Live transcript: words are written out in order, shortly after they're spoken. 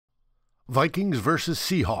Vikings versus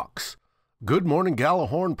Seahawks. Good Morning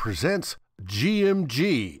Gallahorn presents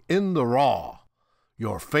GMG In The Raw,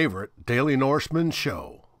 your favorite Daily Norseman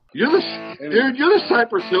show. You're the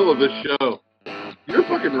Cypress Hill of this show. You're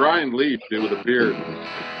fucking Ryan Leaf, dude, with a beard.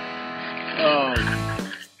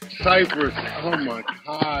 Cypress, oh my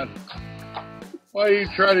God. Why are you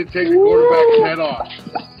trying to take the quarterback's head off?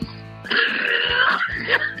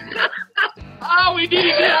 Oh, we need to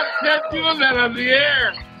get out doing that on the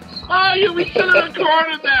air. Oh, we should have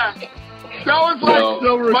recorded that. That was like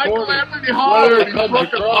Michael Anthony Hall when he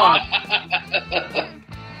smoked a pot.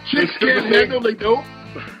 Chicks can't handle the dope.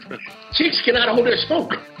 Chicks cannot hold their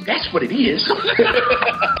smoke. That's what it is.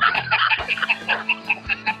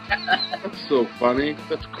 That's so funny.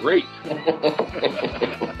 That's great.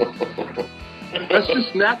 That's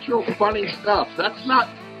just natural, funny stuff. That's not.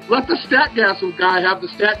 Let the statgasm guy have the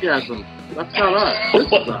statgasm. That's not us. This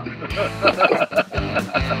is us.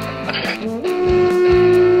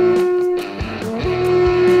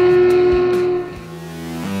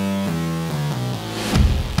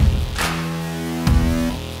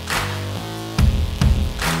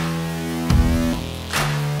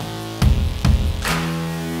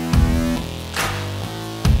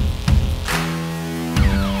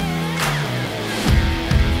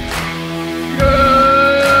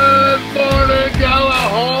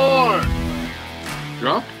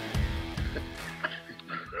 Drunk?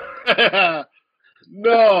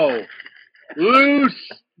 No.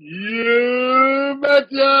 Loose you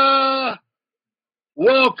betcha.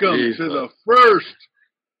 Welcome to the first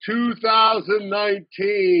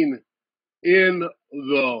 2019 In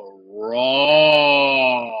The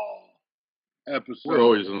Raw episode. We're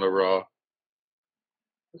always in the Raw.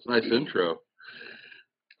 That's a nice intro.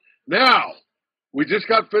 Now, we just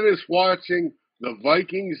got finished watching the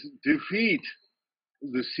Vikings defeat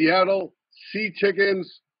the Seattle Sea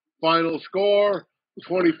Chickens. Final score,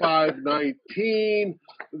 25-19.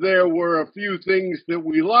 There were a few things that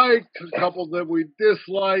we liked, a couple that we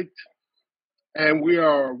disliked, and we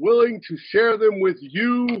are willing to share them with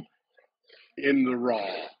you in the raw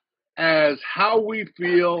as how we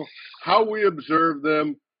feel, how we observe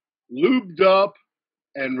them, lubed up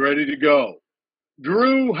and ready to go.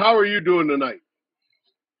 Drew, how are you doing tonight?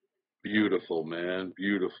 Beautiful, man.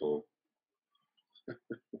 Beautiful.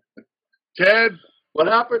 Ted? What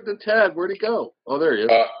happened to Ted? Where'd he go? Oh, there he is.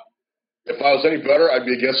 If I was any better, I'd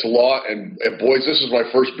be against the law. And boys, this is my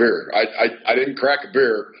first beer. I didn't crack a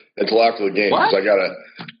beer until after the game because I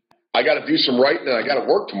gotta do some writing and I gotta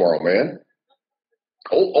work tomorrow, man.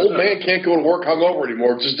 Old man can't go to work hungover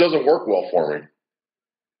anymore. It just doesn't work well for me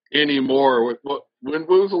anymore. When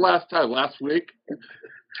was the last time? Last week?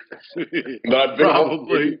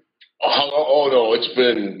 Probably. Oh no, it's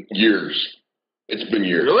been years. It's been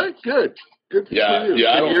years. Really? Good. Good for you.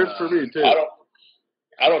 Yeah. Good years for me too.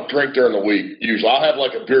 I don't drink during the week. Usually, I'll have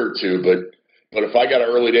like a beer or two, but if I got an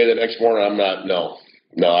early day the next morning, I'm not. No.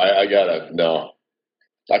 I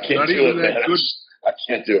can't do it, man. I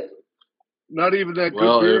can't do it. Not even that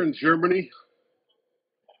good beer in Germany.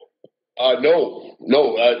 No,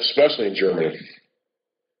 especially in Germany.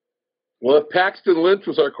 Well, if Paxton Lynch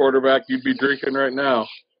was our quarterback, you'd be drinking right now.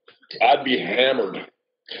 I'd be hammered.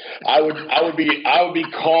 I would be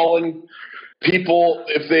calling people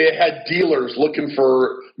if they had dealers looking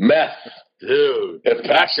for meth. Dude, if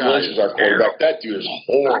Paxton Lynch is our quarterback, that dude is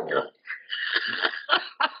horrible.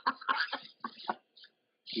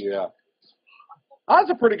 Yeah. That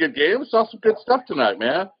was a pretty good game. Saw some good stuff tonight,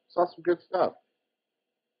 man. Saw some good stuff.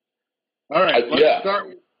 All right,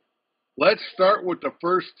 let's start with the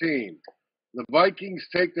first team. The Vikings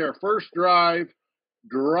take their first drive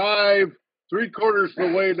 3/4 of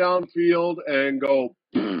the way downfield, and go.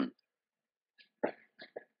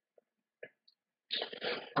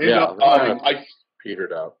 I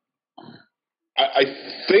petered out. I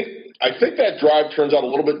think that drive turns out a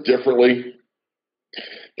little bit differently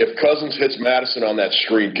if Cousins hits Mattison on that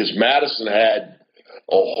screen, because Mattison had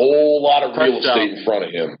a whole lot of real estate in front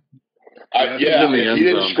of him. If he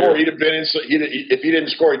didn't score, he'd have been inside. If he didn't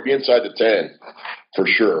score, he'd be inside the 10 for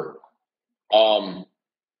sure.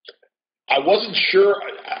 I wasn't sure.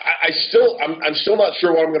 I'm still not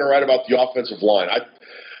sure what I'm going to write about the offensive line.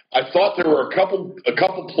 I thought there were a couple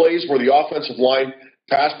plays where the offensive line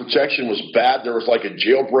pass protection was bad. There was like a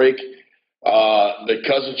jailbreak that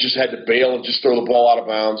Cousins just had to bail and just throw the ball out of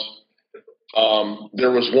bounds.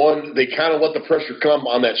 There was one, they kind of let the pressure come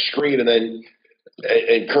on that screen, and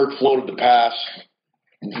Kirk floated the pass.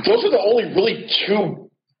 Those are the only really two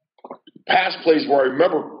pass plays where I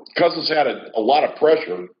remember Cousins had a lot of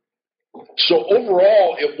pressure. So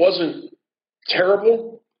overall, it wasn't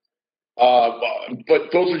terrible.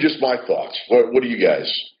 But those are just my thoughts. What are you guys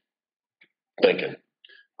thinking?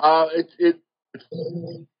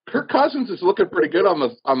 Kirk Cousins is looking pretty good on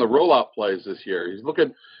the rollout plays this year.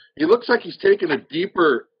 He looks like he's taking a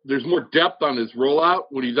deeper. There's more depth on his rollout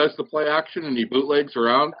when he does the play action and he bootlegs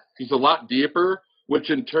around. He's a lot deeper, which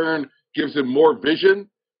in turn gives him more vision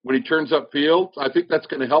when he turns upfield. I think that's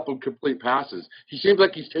going to help him complete passes. He seems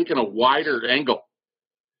like he's taking a wider angle.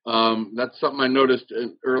 That's something I noticed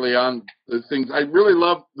early on. The things I really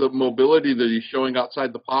love the mobility that he's showing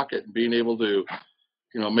outside the pocket and being able to,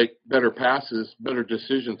 make better passes, better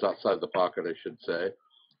decisions outside the pocket, I should say.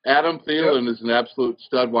 Adam Thielen is an absolute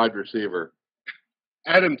stud wide receiver.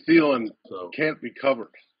 Adam Thielen can't be covered.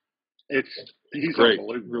 He's great.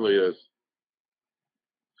 Unbelievable. He really is.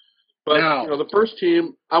 But, the first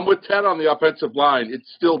team, I'm with Ted on the offensive line.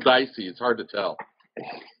 It's still dicey. It's hard to tell.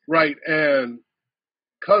 Right, and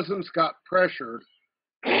Cousins got pressured.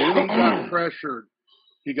 When he got pressured,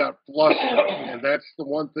 he got flustered, and that's the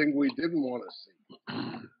one thing we didn't want to see.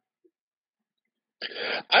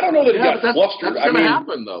 I don't know that he got flustered. That's going to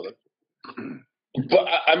happen, though. But,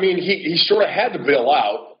 he sort of had to bail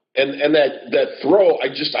out, and that throw, I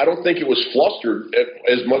don't think it was flustered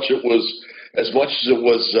as much as it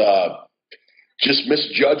was just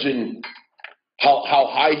misjudging how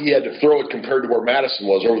high he had to throw it compared to where Mattison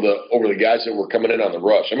was over the guys that were coming in on the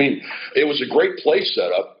rush. It was a great play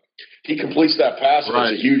setup. He completes that pass, and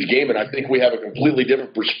it's a huge game, and I think we have a completely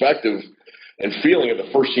different perspective and feeling of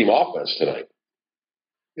the first-team offense tonight.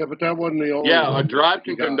 Yeah, but that wasn't the only a drive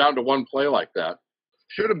can come down to one play like that.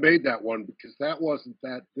 Should have made that one because that wasn't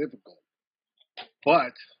that difficult.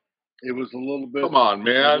 But it was a little bit Come on,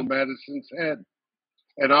 man. Madison's head.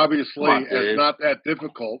 And obviously, it's not that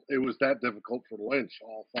difficult. It was that difficult for Lynch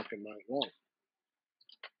all fucking night long.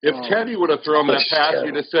 If Teddy would have thrown that pass,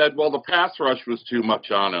 you'd have said, well, the pass rush was too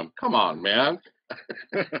much on him. Come on, man.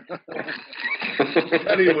 Teddy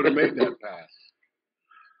would have made that pass.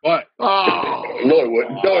 But no, he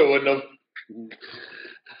wouldn't have.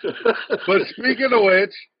 But speaking of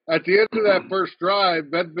which, at the end of that first drive,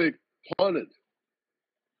 Medved punted.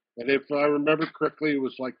 And if I remember correctly, it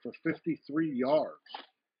was like for 53 yards.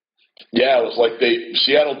 Yeah, it was like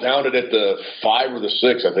Seattle downed it at the 5 or the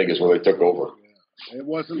 6, I think, is where they took over. Yeah, it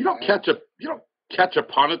wasn't. You don't catch a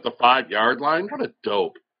punt at the 5-yard line. What a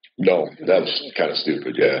dope. No, that was kind of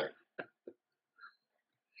stupid. Yeah.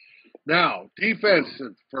 Now,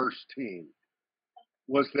 defensive first team.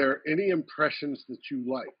 Was there any impressions that you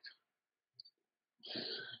liked?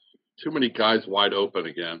 Too many guys wide open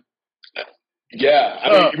again.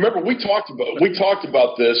 Yeah, remember we talked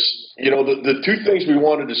about this. The two things we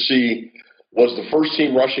wanted to see was the first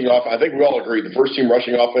team rushing off. I think we all agreed the first team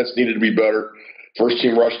rushing offense needed to be better. First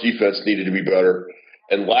team rush defense needed to be better.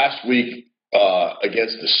 And last week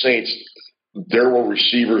against the Saints, there were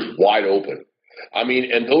receivers wide open.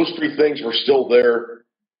 And those three things were still there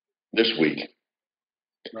this week.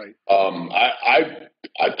 Right.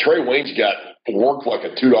 Trey Wayne's got worked like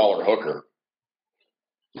a $2 hooker.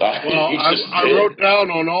 Well, I wrote down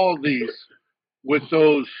on all of these with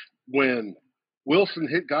those when Wilson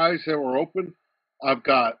hit guys that were open. I've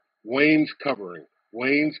got Wayne's covering.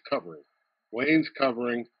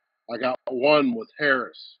 I got one with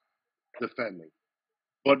Harris defending.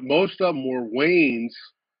 But most of them were Wayne's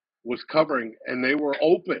was covering, and they were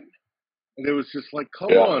open. And it was just like,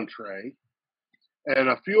 come on, Trey. And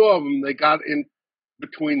a few of them, they got in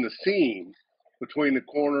between the seam, between the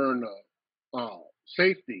corner and the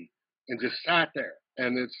safety, and just sat there.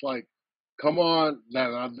 And it's like, come on,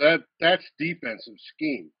 that's defensive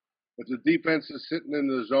scheme. If the defense is sitting in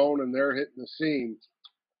the zone and they're hitting the seam,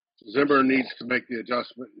 Zimmer needs to make the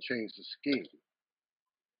adjustment and change the scheme.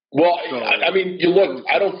 Well, you look,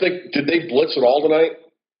 I don't think, did they blitz at all tonight?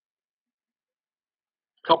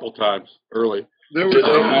 A couple times early. There was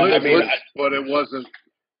a blitz, but it wasn't.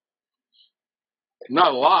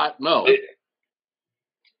 Not a lot, no.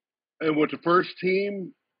 And with the first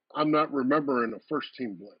team, I'm not remembering a first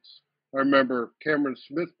team blitz. I remember Cameron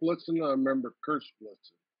Smith blitzing. I remember Kurtz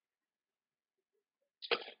blitzing.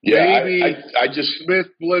 Yeah, maybe I just Smith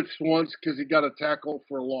blitzed once because he got a tackle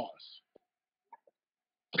for a loss.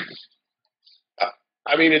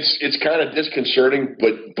 It's kind of disconcerting,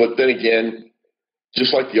 but then again,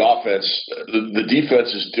 just like the offense, the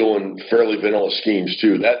defense is doing fairly vanilla schemes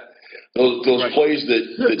too. Those plays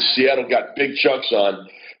that Seattle got big chunks on,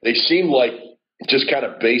 they seem like just kind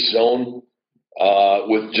of base zone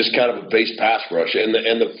with just kind of a base pass rush, and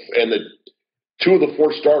the two of the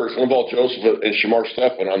four starters, Linval Joseph and Shamar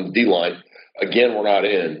on the D line, again were not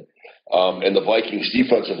in, and the Vikings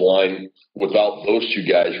defensive line without those two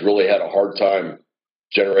guys really had a hard time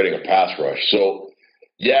generating a pass rush. So,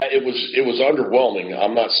 yeah, it was underwhelming.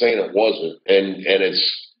 I'm not saying it wasn't, and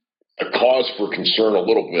it's a cause for concern a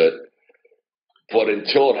little bit. But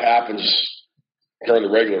until it happens during the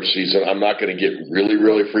regular season, I'm not going to get really,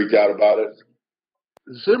 really freaked out about it.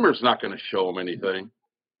 Zimmer's not going to show him anything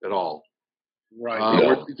at all. Right.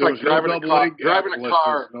 No. It's like driving a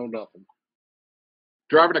car. No nothing.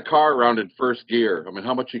 Driving a car around in first gear. I mean,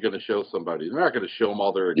 how much are you going to show somebody? They're not going to show them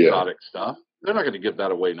all their exotic stuff. They're not going to give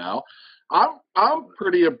that away now. I'm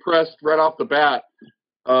pretty impressed right off the bat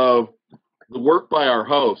of the work by our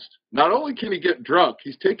host. Not only can he get drunk,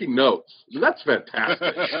 he's taking notes. That's fantastic.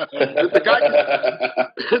 The guy,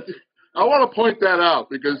 I want to point that out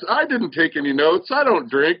because I didn't take any notes. I don't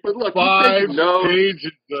drink, but look, 5 he's taking notes.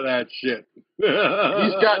 pages of that shit.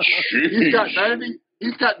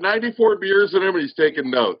 He's got 94 beers in him, and he's taking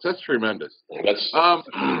notes. That's tremendous. I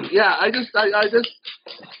just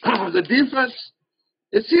the defense.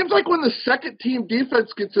 It seems like when the second team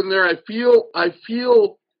defense gets in there, I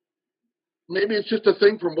feel maybe it's just a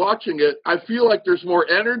thing from watching it. I feel like there's more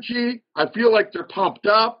energy. I feel like they're pumped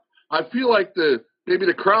up. I feel like maybe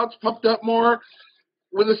the crowd's pumped up more.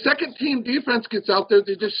 When the second team defense gets out there,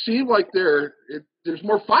 they just seem like there's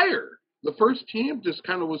more fire. The first team just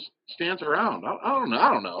kind of stands around. I don't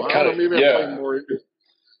know. Maybe I'm playing more into it.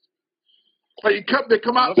 But they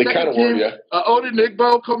come out second team.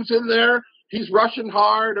 Odenigbo comes in there. He's rushing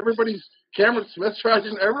hard. Cameron Smith's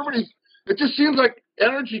rushing. It just seems like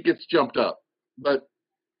energy gets jumped up. But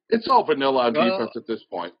it's all vanilla on defense at this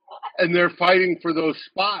point. And they're fighting for those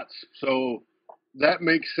spots. So that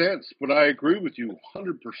makes sense. But I agree with you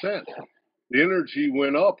 100%. The energy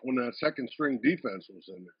went up when that second string defense was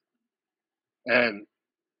in there. And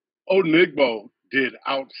Odenigbo did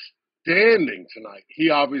outstanding tonight. He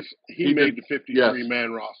made the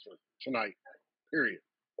 53-man roster tonight, period.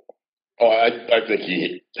 Oh, I think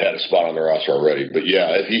he had a spot on the roster already. But, yeah,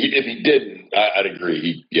 if he didn't, I'd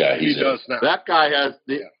agree. He does now. That guy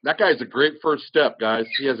has a great first step, guys.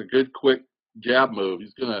 He has a good, quick jab move.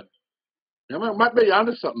 He's going to – might be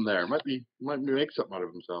onto something there. Might make something out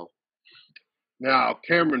of himself. Now,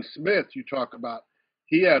 Cameron Smith, you talk about,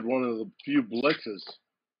 he had one of the few blitzes,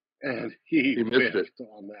 and he missed it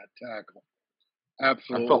on that tackle.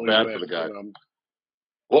 Absolutely. I felt bad for the guy.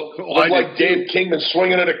 Looked like Dave Kingman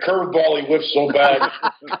swinging at a curveball he whiffed so bad.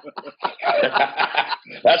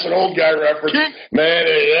 That's an old guy reference. Man,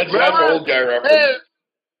 that's an old guy reference. Hey,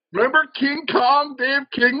 remember King Kong, Dave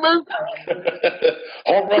Kingman?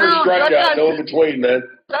 Home run and strikeout, no in between, man.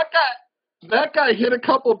 That guy hit a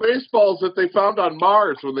couple baseballs that they found on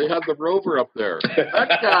Mars when they had the rover up there.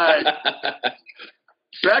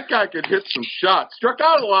 That guy could hit some shots. Struck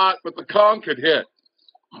out a lot, but the Kong could hit.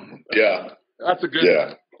 Yeah. That's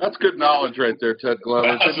good knowledge right there, Ted Glover.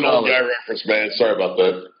 That's an old guy reference, man. Sorry about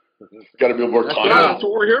that. Got to be more kind. That's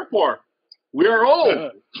what we're here for. We are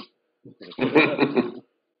old.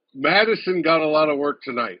 Mattison got a lot of work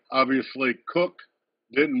tonight. Obviously, Cook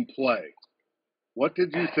didn't play. What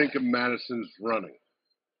did you think of Madison's running?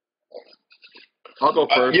 I'll go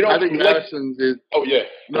first. I think Mattison is. Oh yeah.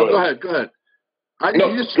 No, go ahead.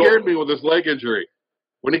 He just scared me with his leg injury.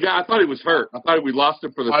 I thought he was hurt. I thought we lost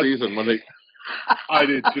him for the season when they. I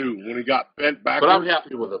did too. When he got bent back. But I'm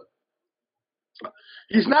happy with him.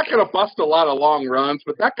 He's not going to bust a lot of long runs,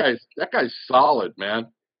 but that guy's solid, man.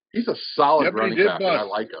 He's a solid running back, and I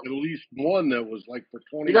like him. At least one that was like for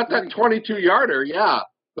 20. He got that 22-yarder, yeah.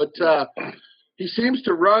 But he seems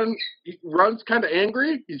to run. He runs kind of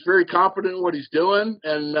angry. He's very confident in what he's doing,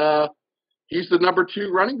 and he's the number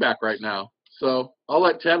 2 running back right now. So I'll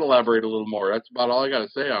let Ted elaborate a little more. That's about all I got to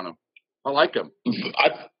say on him. I like him.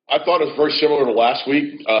 I thought it was very similar to last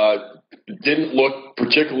week. Didn't look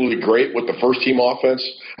particularly great with the first team offense.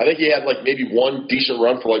 I think he had like maybe one decent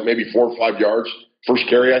run for like maybe 4 or 5 yards. First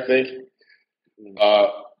carry, I think.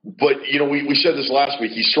 But, we said this last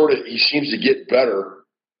week. He seems to get better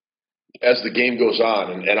as the game goes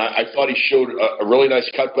on. And I thought he showed a really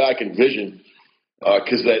nice cutback and vision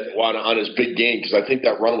because on his big game, because I think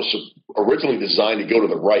that run was originally designed to go to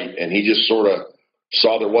the right, and he just sort of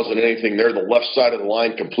saw there wasn't anything there. The left side of the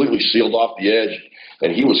line completely sealed off the edge,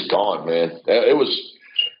 and he was gone, man.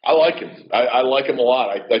 I like him. I like him a lot.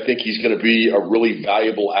 I think he's going to be a really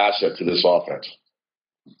valuable asset to this offense.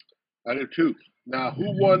 I do too. Now,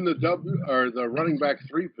 who won the running back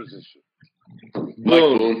 3 position?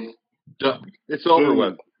 Boone. It's over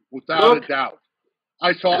with. Without a doubt.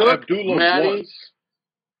 I saw Abdullah once.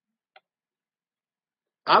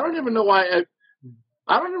 I don't even know why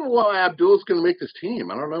Abdullah's going to make this team.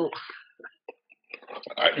 I don't know.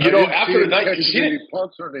 After the night, he didn't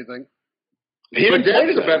punts or anything. But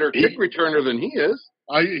Dan's a better kick returner than he is.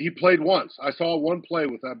 He played once. I saw one play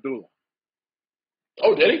with Abdullah.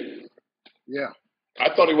 Oh, did he? Yeah. I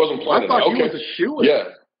thought he wasn't playing. I thought he was a shoo-in. Yeah.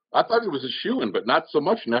 I thought he was a shoo-in, but not so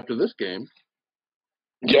much after this game.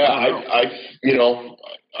 Yeah,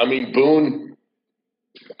 I mean, Boone.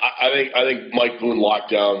 I think Mike Boone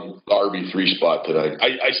locked down the RB3 spot tonight.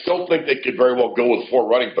 I still think they could very well go with 4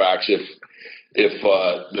 running backs if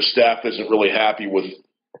the staff isn't really happy with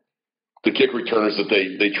the kick returners that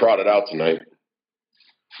they trotted out tonight.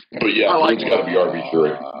 But yeah, Boone's got to be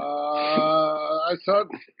RB3. I thought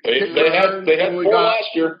they had 4 last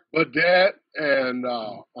year. Badette and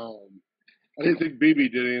I didn't think Beebe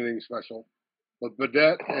did anything special, but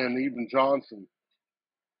Badette and even Johnson,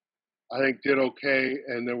 I think, did okay.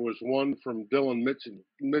 And there was one from Dylan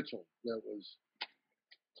Mitchell that was,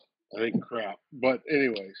 I think, crap. But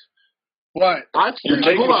anyways, you're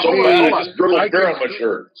taking so bad. I just dribbled beer on my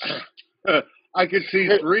shirt. I could see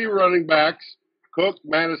 3 running backs: Cook,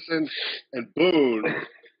 Mattison, and Boone,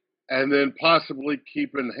 and then possibly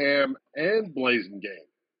keeping Ham and Blazing Game.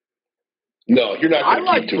 No, you're not going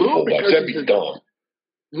to keep 2 fullbacks. That'd be dumb.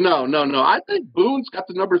 No. I think Boone's got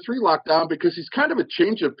the number 3 locked down because he's kind of a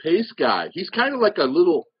change of pace guy. He's kind of like a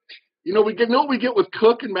little, we get with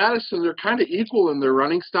Cook and Mattison. They're kind of equal in their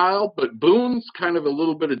running style, but Boone's kind of a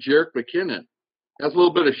little bit of Jerick McKinnon. Has a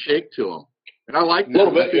little bit of shake to him, and I like that.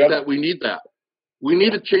 I think that we need that. We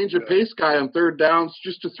need a change of pace guy on 3rd downs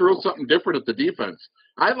just to throw something different at the defense.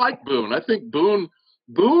 I like Boone. I think Boone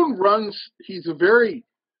runs. He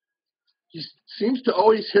seems to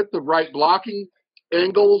always hit the right blocking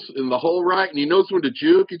angles in the hole right, and he knows when to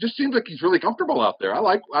juke. He just seems like he's really comfortable out there. I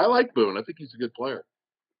like Boone. I think he's a good player.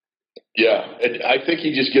 Yeah, and I think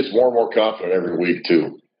he just gets more and more confident every week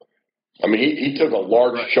too. I mean, he took a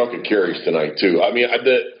large chunk of carries tonight too. I mean,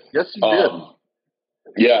 yes, he did.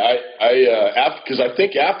 Yeah, because I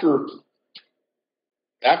think after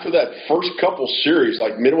that first couple series,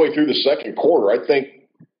 like midway through the second quarter, I think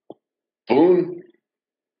Boone,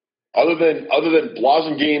 other than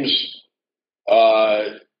Blasengame's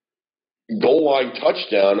goal line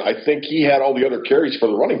touchdown, I think he had all the other carries for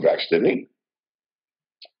the running backs, didn't he?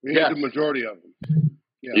 He had the majority of them.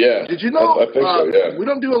 Yeah. Did you know? I think so. Yeah. We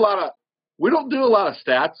don't do a lot of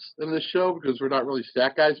stats in this show because we're not really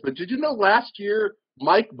stat guys. But did you know last year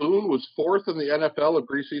Mike Boone was 4th in the NFL in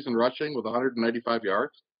preseason rushing with 195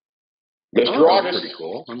 yards? Mr. August. Pretty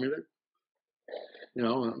cool. I mean,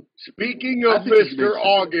 Speaking of Mr.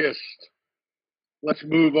 August, let's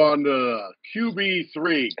move on to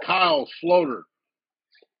QB3, Kyle Sloter.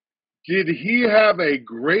 Did he have a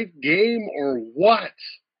great game or what?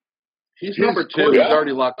 He's number 2. He's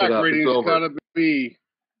already locked it up.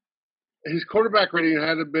 His quarterback rating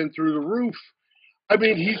had to have been through the roof. I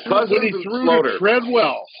mean, when he threw to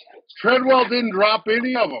Treadwell. Treadwell didn't drop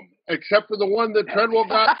any of them except for the one that Treadwell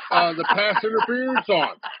got the pass interference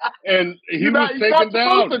on, and he was taken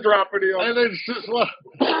down. To drop any of them. And it's just well,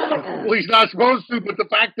 he's not supposed to, but the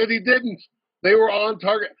fact that he didn't, they were on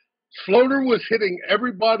target. Sloter was hitting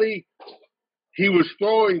everybody he was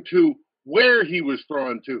throwing to where he was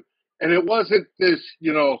throwing to, and it wasn't this,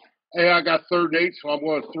 hey, I got 3rd and 8, so I'm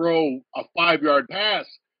going to throw a 5-yard pass.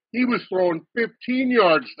 He was throwing 15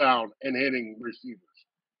 yards down and hitting receivers.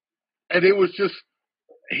 And it was just,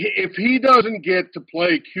 if he doesn't get to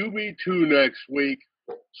play QB2 next week,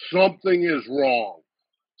 something is wrong.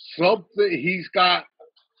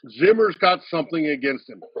 Zimmer's got something against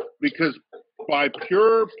him. Because by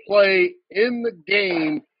pure play in the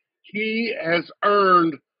game, he has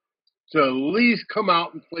earned to at least come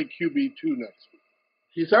out and play QB2 next week.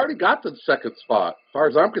 He's already got the 2nd spot. As far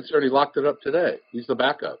as I'm concerned, he locked it up today. He's the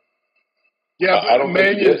backup. Yeah, but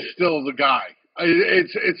Mannion's still the guy.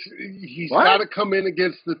 He's got to come in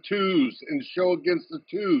against the 2s and show against the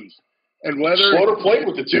 2s. And whether Sloter played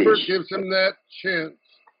with the 2s. Gives him that chance.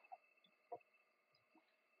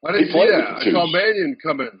 I didn't see that. I saw Mannion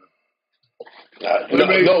come in. Some of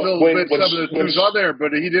the 2s on there,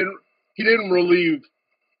 but he didn't relieve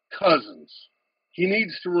Cousins. He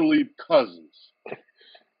needs to relieve Cousins.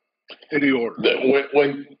 In the order.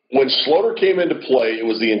 When Sloter came into play, it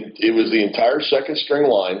was the entire 2nd string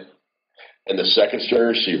line and the 2nd string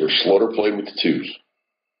receiver. Sloter played with the 2s.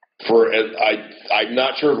 I'm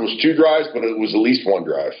not sure if it was 2 drives, but it was at least 1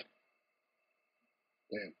 drive.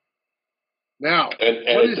 Damn. Now,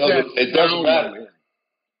 it doesn't matter.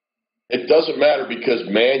 It doesn't matter because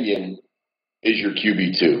Mannion is your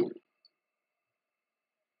QB2.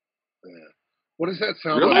 Yeah. What does that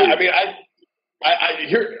sound really? like? I mean,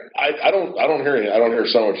 I don't hear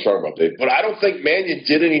someone talking about Dave, but I don't think Mannion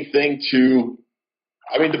did anything to.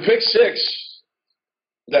 I mean, the pick six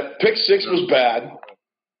was bad.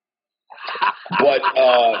 But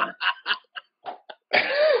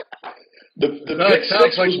the pick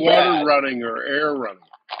six like was water bad. running or air running.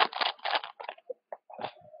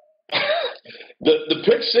 The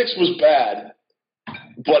pick six was bad,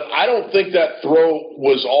 but I don't think that throw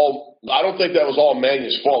was all. I don't think that was all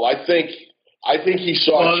Mannion's fault. I think he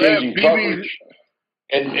saw changing coverage,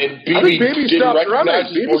 and BB didn't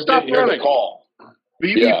recognize it or didn't hear the call.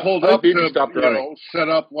 BB pulled up to set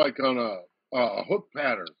up like on a hook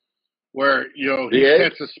pattern where he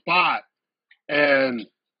sets a spot, and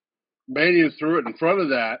Mannion threw it in front of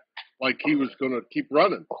that like he was going to keep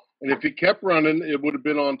running, and if he kept running, it would have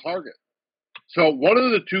been on target. So one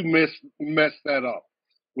of the two messed that up.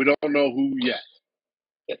 We don't know who yet.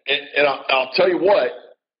 And I'll tell you what,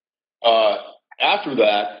 after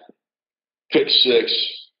that pick six,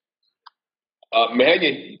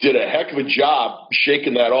 Mannion did a heck of a job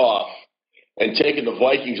shaking that off and taking the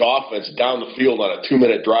Vikings offense down the field on a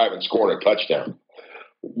 2-minute drive and scoring a touchdown.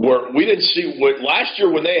 Where we didn't see last year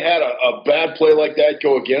when they had a bad play like that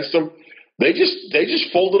go against them, they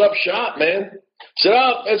just folded up shop, man. Said,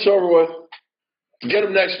 it's over with. Get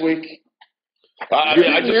them next week. I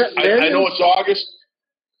know it's August.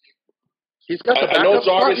 He's got the backup. I know it's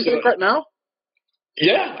August. You think right now?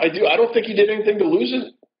 Yeah, I do. I don't think he did anything to lose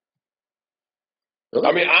it. Really?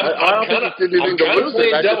 I mean, I'm kind of playing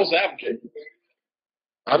devil's advocate.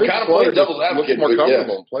 I think kind of playing devil's advocate. More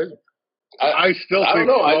comfortable playing. I still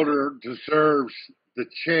think Slaughter deserves the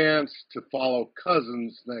chance to follow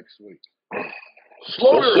Cousins next week.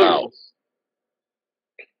 Slaughter out.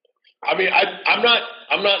 I mean, I'm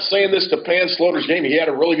not saying this to pan Slaughter's game. He had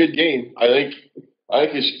a really good game. I think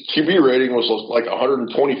his QB rating was like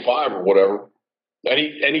 125 or whatever, and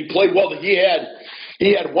he played well. He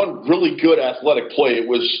had one really good athletic play. It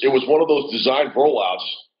was one of those designed rollouts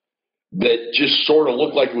that just sort of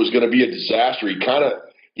looked like it was going to be a disaster. He kind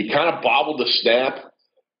of bobbled the snap,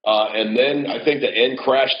 and then I think the end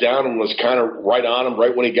crashed down and was kind of right on him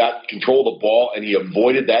right when he got control of the ball, and he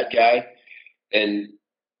avoided that guy, and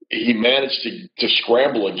he managed to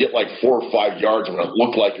scramble and get like 4 or 5 yards when it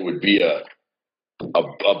looked like it would be a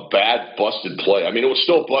bad busted play. I mean, it was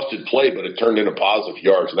still a busted play, but it turned into positive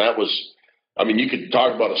yards. And that was, I mean, you could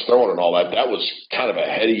talk about his throwing and all that. That was kind of a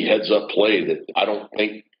heady heads-up play that I don't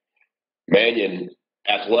think Mannion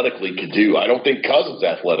athletically could do. I don't think Cousins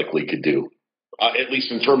athletically could do, at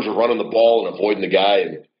least in terms of running the ball and avoiding the guy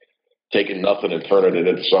and taking nothing and turning it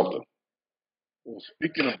into something. Well,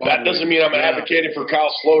 speaking of that doesn't mean I'm advocating for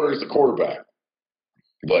Kyle Slaughter as the quarterback,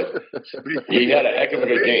 but he had a heck of a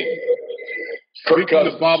good game. Kirk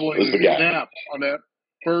Cousins was the guy. Snap on that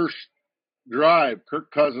first drive, Kirk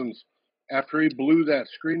Cousins, after he blew that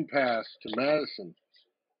screen pass to Mattison,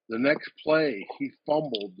 the next play he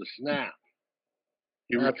fumbled the snap.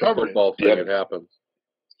 He recovered it. It happens.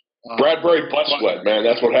 Bradbury butt sweat, man.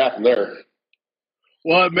 That's what happened there.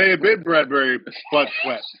 Well, it may have been Bradbury butt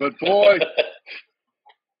sweat, but boy,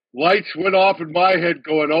 lights went off in my head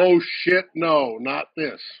going, oh, shit, no, not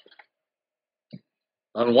this.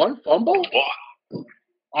 On one fumble?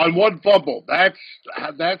 On one fumble. That's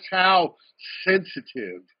how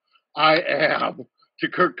sensitive I am to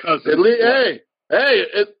Kirk Cousins. At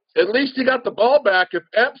least he got the ball back. If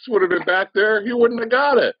Epps would have been back there, he wouldn't have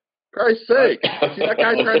got it. Christ's sake. See that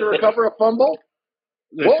guy trying to recover a fumble?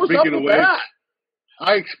 What was up with that?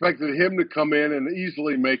 I expected him to come in and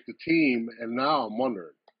easily make the team, and now I'm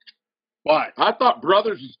wondering. But I thought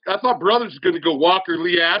Brothers was going to go Walker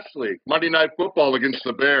Lee Ashley Monday Night Football against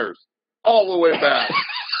the Bears all the way back.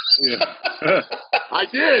 I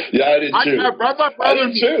did. Yeah, I did too. I thought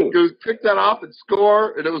Brothers was going to pick that off and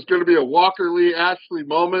score, and it was going to be a Walker Lee Ashley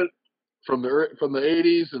moment from the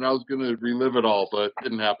 80s, and I was going to relive it all, but it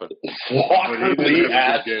didn't happen. Walker Lee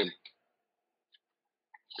Ashley.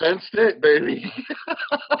 Penn State, baby.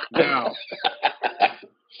 Now,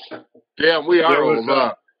 damn, we are old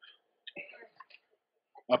up.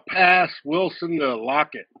 A pass, Wilson to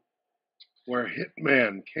Lockett, where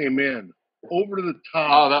Hitman came in over the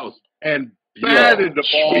top and batted the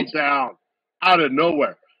ball down out of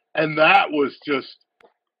nowhere. And that was just,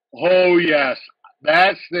 oh, yes,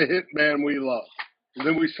 that's the Hitman we love. And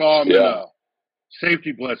then we saw him in a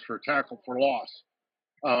safety blitz for a tackle for loss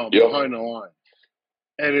behind the line.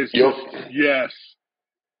 And it's just, yes,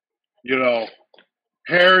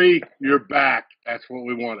 Harry, you're back. That's what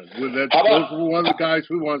we wanted. Those were one of the guys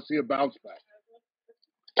we want to see a bounce back.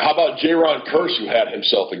 How about Jaron Kearse, who had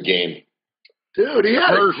himself a game? Dude, he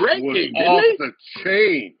had a great game, didn't he? The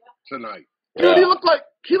chain tonight. Dude, he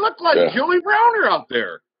looked like Joey Browner out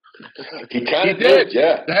there. He kind of did,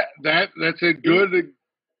 yeah. That's a good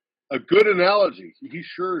a good analogy. He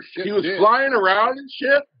sure as shit He was did. flying around and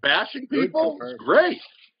shit, bashing people. It was great.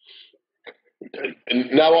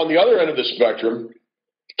 And now on the other end of the spectrum,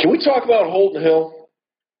 can we talk about Holton Hill?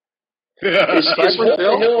 Is Holton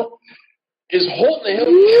Hill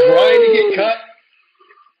trying to get cut?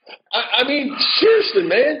 I mean, seriously,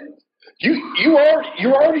 man.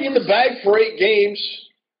 You're already in the bag for 8 games.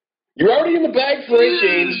 You're already in the bag for 8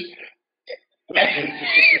 games.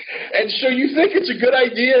 And so you think it's a good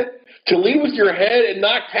idea to lead with your head and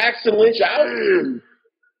knock Paxton Lynch out? I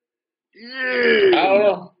don't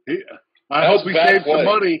know. I hope he saves some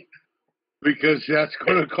money because that's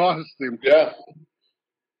going to cost him. Yeah.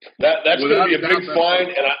 That's going to be a big fine.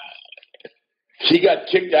 And he got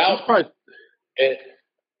kicked out.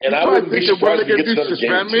 And I wouldn't be surprised if he gets another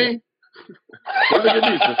suspend game. Me? What are they going to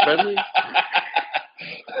do, suspend me?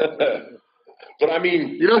 But I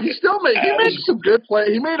mean, he made some good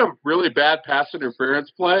play. He made a really bad pass interference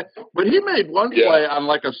play, but he made one play on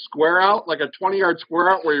like a square out, like a 20-yard square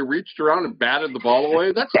out where he reached around and batted the ball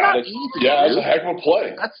away. That's not easy. Yeah, that's a heck of a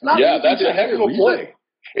play. That's not easy. Yeah, that's a heck of a play.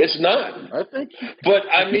 It's not. I think. But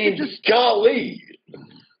I mean, golly,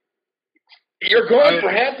 you're going for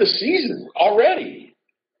half the season already,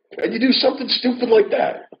 and you do something stupid like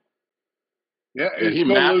that. Yeah, he's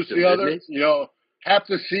going to lose the other. Half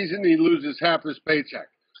the season, he loses half his paycheck.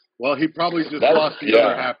 Well, he probably just lost the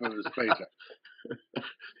other half of his paycheck.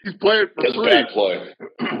 He's playing for free. Bad play.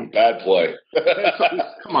 Bad play.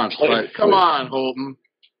 Come on, come on, Holton.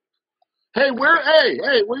 Hey, where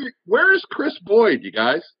is Chris Boyd, you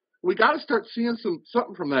guys? We got to start seeing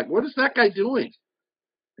something from that. What is that guy doing?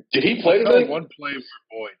 Did he play today? One play for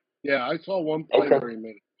Boyd. Yeah, I saw one play where he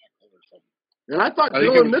made a tackle or something. And I thought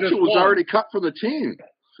Dylan Mitchell was already cut from the team.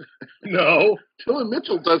 No. Dylan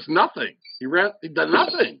Mitchell does nothing. He did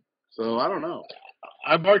nothing. So I don't know.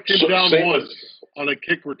 I marked him down once on a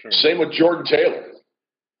kick return. Same with Jordan Taylor.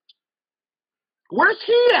 Where's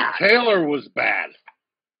he at? Taylor was bad.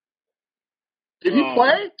 Did he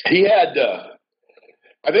play? He had. I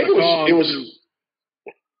think it was.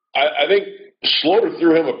 I think Slaughter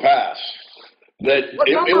threw him a pass. That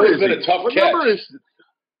it would have been a tough catch. What number is?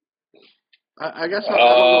 I guess I don't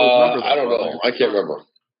know his number. I don't know. I can't remember.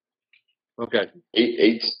 Okay.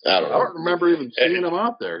 8. I don't know. I don't remember even seeing him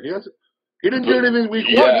out there. He didn't do anything week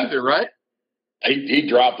 1 either, right? He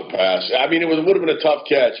dropped the pass. I mean, would have been a tough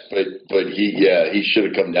catch, but he should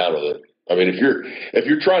have come down with it. I mean, if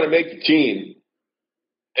you're trying to make the team,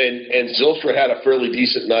 and Zylstra had a fairly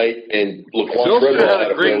decent night, and Laquan Treadwell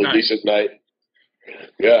had a fairly decent night.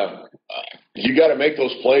 Yeah, you got to make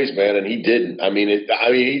those plays, man, and he didn't. I mean,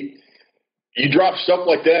 you drop stuff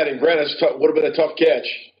like that, and granted, it would have been a tough catch.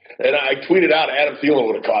 And I tweeted out, Adam Thielen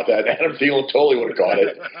would have caught that. Adam Thielen totally would have caught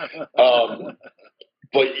it.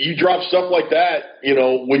 But you drop stuff like that,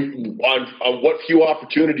 on what few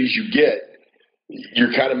opportunities you get,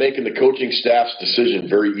 you're kind of making the coaching staff's decision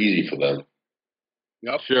very easy for them.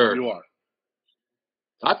 Yep, sure. You are.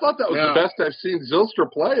 I thought that was the best I've seen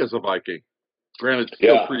Zylstra play as a Viking. Granted,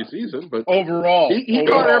 still preseason, but overall, he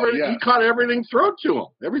caught everything thrown to him.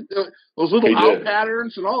 Those little out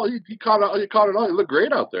patterns and all. He caught it all. He looked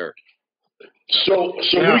great out there. So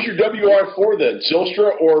who's your WR4 then?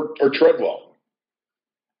 Zylstra or Treadwell?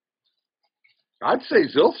 I'd say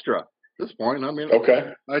Zylstra at this point. I mean,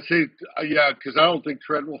 okay. I'd say because I don't think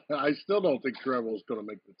Treadwell. I still don't think Treadwell is going to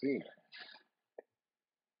make the team.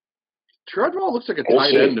 Treadwell looks like a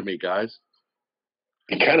tight end to me, guys.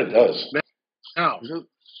 He kind of does. Now,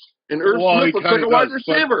 and Irv Smith looks like a wide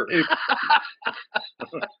receiver.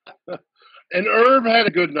 And Irv had a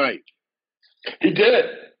good night. He did.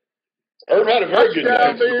 Irv had a very good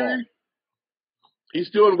night. Baby. He's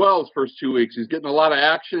doing well his first 2 weeks. He's getting a lot of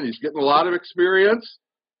action. He's getting a lot of experience.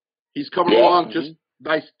 He's coming along just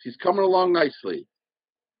nice. He's coming along nicely.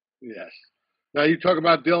 Yes. Now you talk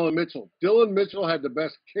about Dylan Mitchell. Dylan Mitchell had the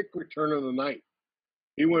best kick return of the night.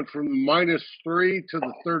 He went from the -3 to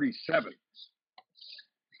the 37,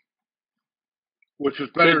 which was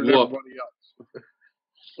better than everybody else.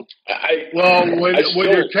 When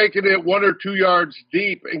you're taking it 1 or 2 yards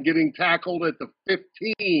deep and getting tackled at the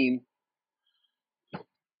 15.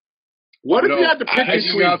 What if you had to pick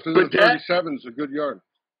between out to the 37 is a good yard.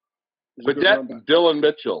 Badette and Dylan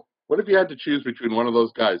Mitchell. What if you had to choose between one of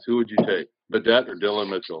those guys? Who would you take, Badette or Dylan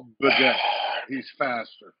Mitchell? Badette. He's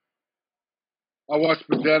faster. I watched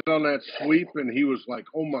Badette on that sweep, and he was like,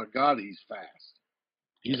 "Oh my God, he's fast."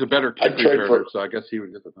 He's a better kick returner, so I guess he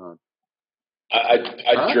would get the time.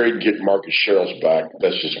 I'd trade and get Marcus Sherrills back.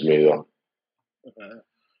 That's just me, though.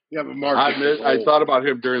 Yeah, but Marcus. I thought about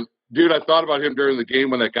him during the game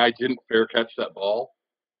when that guy didn't fair catch that ball.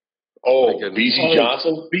 Oh, BC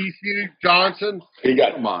Johnson? BC Johnson. He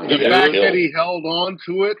got the fact that he held on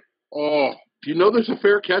to it. Oh. Do you know there's a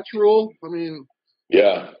fair catch rule? I mean.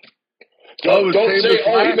 Yeah. Don't say,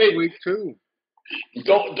 he made week too.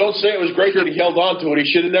 Don't say it was great that he held on to it.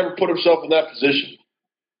 He should have never put himself in that position.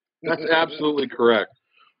 That's absolutely correct.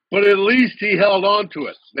 But at least he held on to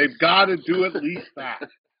it. They've got to do at least that.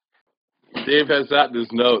 Dave has that in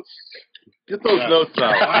his notes. Get those notes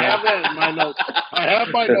out. I have that in my notes. I have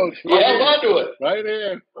my notes. He held on to it. Right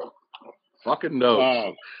here. Fucking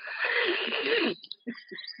notes.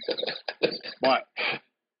 But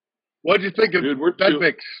what'd you think of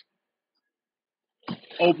Bedvick's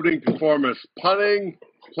opening performance? Punting,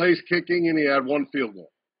 place kicking, and he had one field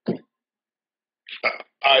goal.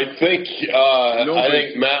 I think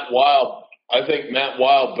Matt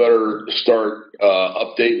Wild better start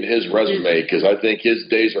updating his resume because I think his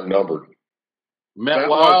days are numbered. Matt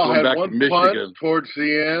Wild had back one to Michigan punt towards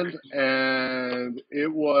the end, and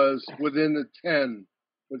it was within the 10,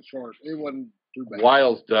 but short. It wasn't too bad.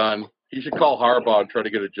 Wild's done. He should call Harbaugh and try to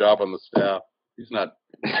get a job on the staff. He's not.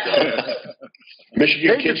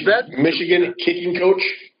 Michigan kicking coach.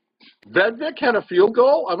 Vedvik had a field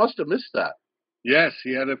goal? I must have missed that. Yes,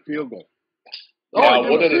 he had a field goal.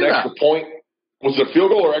 Was it an extra point? Was it a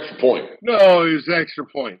field goal or extra point? No, it was extra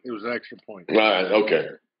point. It was extra point. All right, okay.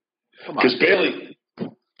 Because Bailey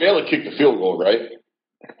kicked the field goal, right?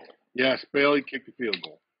 Yes, Bailey kicked the field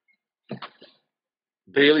goal.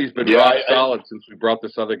 Bailey's been rock solid since we brought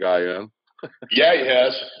this other guy in. Yeah, he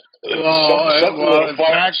has. Something lit a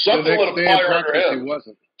fire under him. He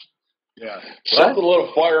wasn't. Yeah. Something lit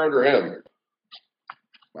a fire under him.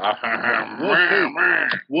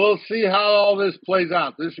 We'll see how all this plays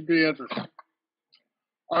out. This should be interesting.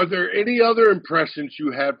 Are there any other impressions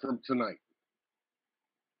you had from tonight,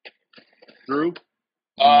 Drew?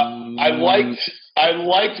 I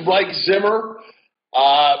liked Mike Zimmer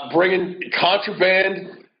bringing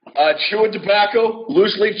contraband chewing tobacco,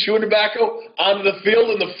 loose leaf chewing tobacco, onto the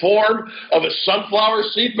field in the form of a sunflower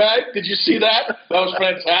seed bag. Did you see that? That was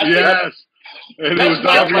fantastic. Yes. And it was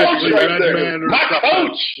obviously my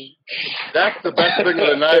coach. That's the best thing of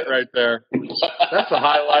the night right there. That's the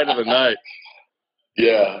highlight of the night.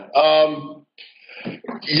 Yeah. I'm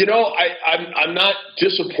not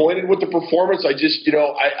disappointed with the performance. I just,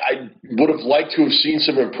 I would have liked to have seen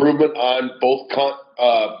some improvement on both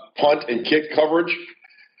punt and kick coverage.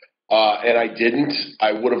 And I didn't.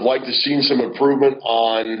 I would have liked to have seen some improvement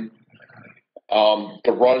on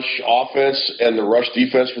the rush offense and the rush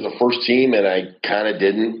defense for the first team, and I kind of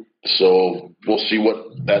didn't. So we'll see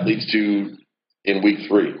what that leads to in week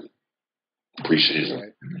 3,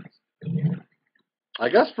 preseason. I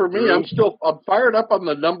guess for me, I'm fired up on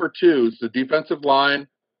the number 2s, the defensive line,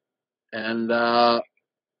 and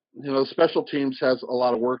special teams has a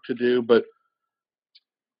lot of work to do, but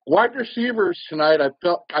wide receivers tonight, I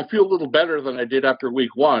feel a little better than I did after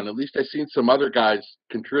week 1. At least I've seen some other guys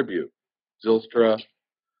contribute. Zylstra,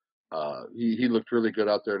 he looked really good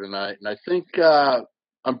out there tonight. And I think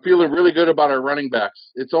I'm feeling really good about our running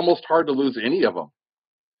backs. It's almost hard to lose any of them.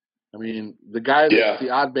 I mean, the guy that's the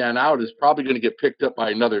odd man out is probably going to get picked up by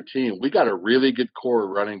another team. We got a really good core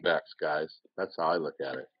of running backs, guys. That's how I look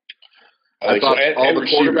at it. I thought all the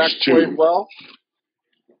quarterbacks played well.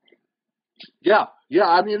 Yeah.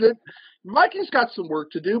 I mean, Vikings got some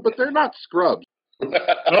work to do, but they're not scrubs.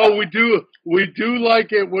 Oh, we do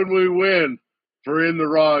like it when we win for In The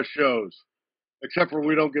Raw shows, except for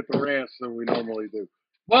we don't get the rants that we normally do.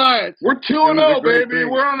 But we're 2-0, baby.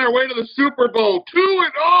 We're on our way to the Super Bowl.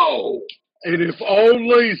 2-0. And if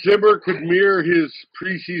only Zimmer could mirror his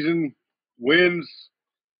preseason wins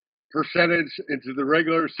percentage into the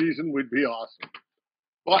regular season, we'd be awesome.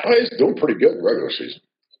 Well, he's doing pretty good in the regular season.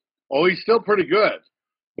 Oh, he's still pretty good,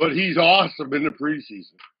 but he's awesome in the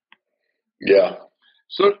preseason. Yeah.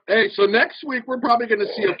 So next week we're probably going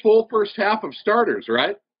to see a full first half of starters,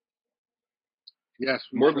 right? Yes,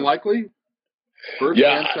 more than likely. First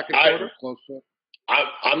and second quarter.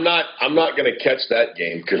 I'm not going to catch that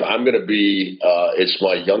game because I'm going to be. It's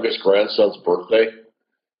my youngest grandson's birthday,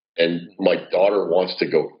 and my daughter wants to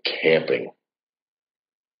go camping.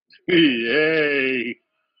 Yay!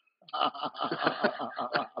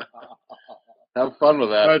 Have fun with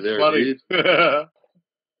that. That's funny.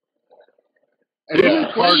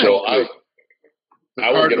 So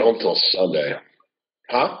I won't get home till Sunday.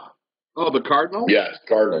 Huh? Oh, the Cardinals? Yeah,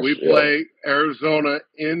 Cardinals. We play Arizona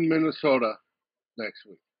in Minnesota next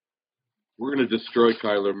week. We're going to destroy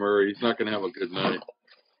Kyler Murray. He's not going to have a good night.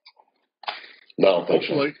 No,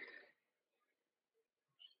 hopefully.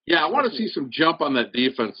 Yeah, I want to see some jump on that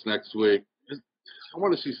defense next week. I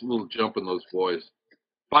want to see some little jump in those boys.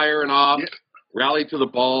 firing off, Yeah. rally to the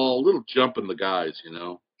ball, a little jump in the guys, you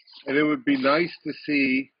know. And it would be nice to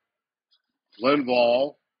see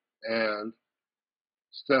Linval and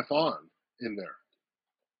Stefan in there.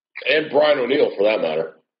 And Brian O'Neill, for that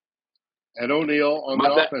matter. And O'Neill on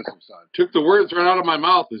the offensive side. Took the words right out of my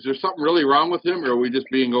mouth. Is there something really wrong with him, or are we just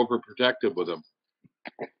being overprotective with him?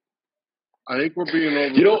 I think we're being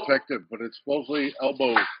overprotective, but it's supposedly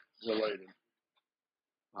elbow related.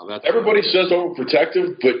 Oh, everybody says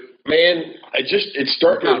overprotective, but man, it's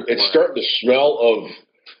starting to smell of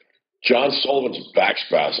John Sullivan's back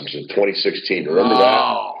spasms in 2016. Remember that?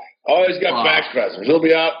 Oh, he's got back spasms. He'll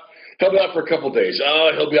be out for a couple of days.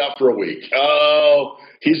 Oh, he'll be out for a week. Oh,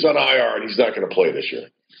 he's on IR and he's not going to play this year.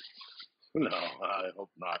 No, I hope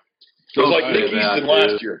not. It was like Nick Easton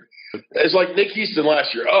last year. It's like Nick Easton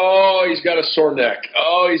last year. Oh, he's got a sore neck.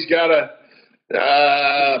 Oh, he's got a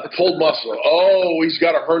pulled muscle. Oh, he's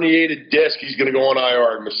got a herniated disc. He's going to go on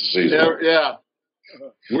IR and miss the season. Yeah.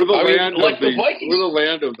 We're the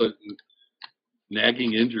land of the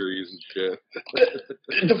nagging injuries and shit.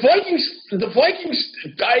 The Vikings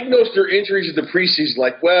diagnosed their injuries in the preseason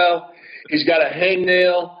like, well, he's got a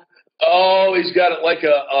hangnail. Oh, he's got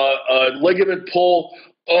a ligament pull.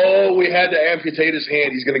 Oh, we had to amputate his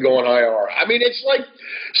hand. He's going to go on IR. I mean, it's like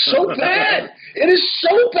so bad. It is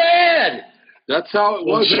so bad. That's how it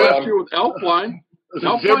was last year with Elfline.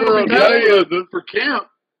 Zimmer will tell you for camp.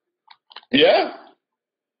 Yeah.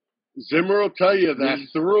 Zimmer will tell you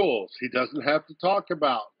that's the rules. He doesn't have to talk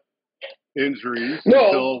about injuries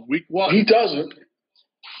until week 1. He doesn't.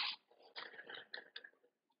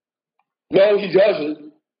 No, he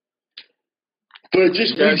doesn't. But it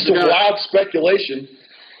just leads to wild speculation.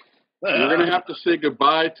 We're going to have to say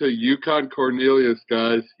goodbye to Yukon Cornelius,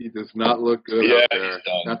 guys. He does not look good out there.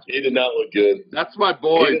 He did not look good. That's my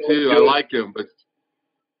boy, too. I like him, but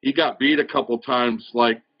he got beat a couple times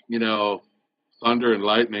like, thunder and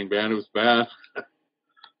lightning, man. It was bad.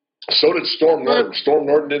 So did Storm Norton. Storm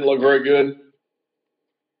Norton didn't look very good.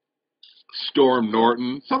 Storm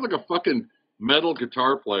Norton. Sounds like a fucking metal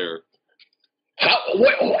guitar player. Hold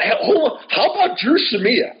on. How about Drew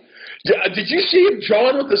Samia? Did you see him,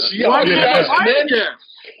 John, with the Seahawks guys?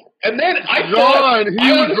 And then I thought he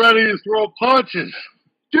was ready to throw punches.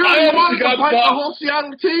 Dude, he wanted to fight the whole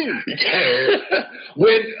Seattle team.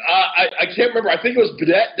 When I can't remember, I think it was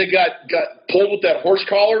Bidette that got pulled with that horse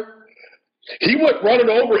collar. He went running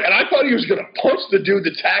over, and I thought he was going to punch the dude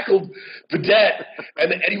that tackled Bidette,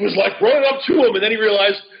 and he was like running up to him, and then he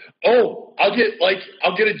realized, oh, I'll get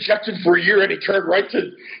ejected for a year, and he turned right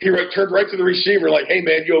to the receiver, like, hey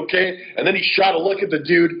man, you okay? And then he shot a look at the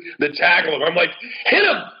dude that tackled him. I'm like, hit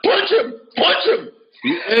him, punch him.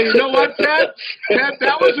 Hey, you know what, Ted?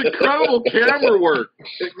 That was incredible camera work.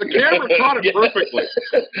 The camera caught it perfectly.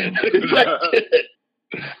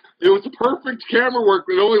 It was perfect camera work.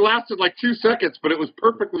 It only lasted like 2 seconds, but it was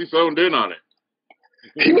perfectly zoned in on it.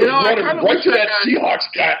 He was running right to that Seahawks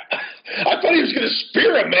guy. I thought he was going to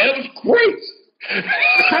spear him, man. It was great.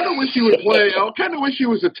 I kind of wish he would play. I kind of wish he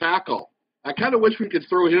was a tackle. I kind of wish we could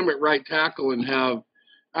throw him at right tackle and have –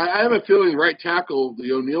 I have a feeling right tackle,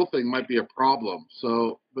 the O'Neill thing might be a problem.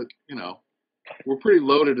 So, but, we're pretty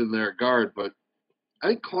loaded in there at guard. But I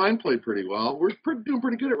think Klein played pretty well. We're doing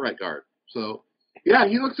pretty good at right guard. So, yeah,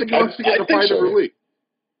 he looks like he wants to get the fight every week.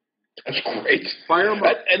 That's great. Fire him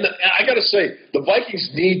up. And I got to say, the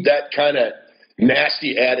Vikings need that kind of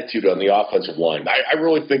nasty attitude on the offensive line. I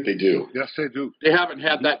really think they do. Yes, they do. They haven't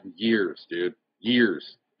had that in years, dude.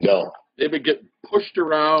 Years. No. They've been getting pushed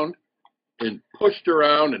around and pushed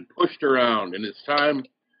around and pushed around, and it's time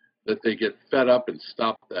that they get fed up and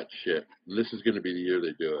stop that shit. And this is going to be the year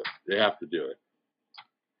they do it. They have to do it.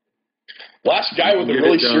 Last guy with a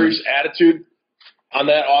really serious attitude on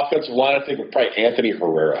that offensive line, I think, was probably Anthony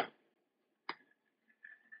Herrera.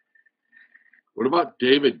 What about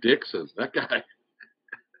David Dixon? That guy.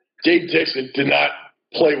 Dave Dixon did not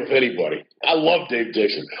play with anybody. I love Dave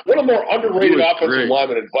Dixon. One of the more underrated offensive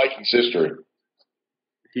linemen in Vikings history.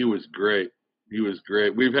 He was great.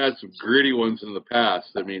 We've had some gritty ones in the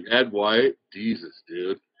past. I mean, Ed White, Jesus,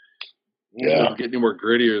 dude. Yeah. Doesn't get any more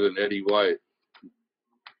grittier than Eddie White.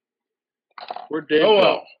 Where'd Dave go?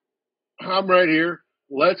 Well, I'm right here.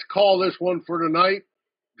 Let's call this one for tonight.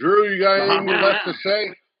 Drew, you got anything left to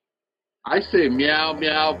say? I say meow,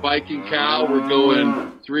 meow, Viking cow. We're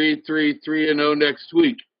going 3-3-3-0 next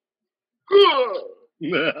week.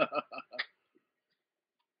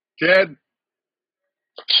 Ted?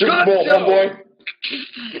 Super Bowl, homeboy.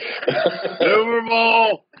 Super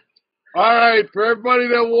Bowl. All right, for everybody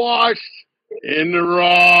that watched In The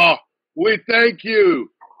Raw, we thank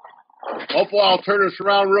you. Hopefully, I'll turn this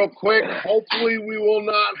around real quick. Hopefully, we will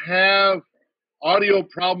not have audio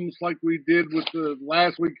problems like we did with the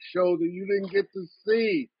last week's show that you didn't get to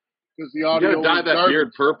see because the audio. You gotta dye that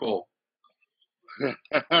beard purple.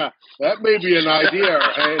 That may be an idea.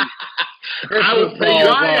 And I would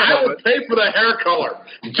pay for the hair color.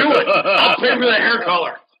 Do it. I'll pay for the hair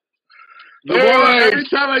color. Every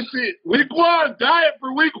time I see it, week 1, diet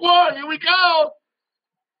for week 1. Here we go.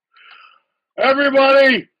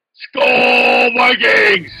 Everybody, Skol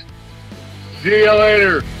Vikings! See you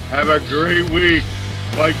later. Have a great week.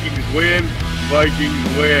 Vikings win.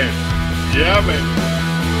 Vikings win. Yeah, man.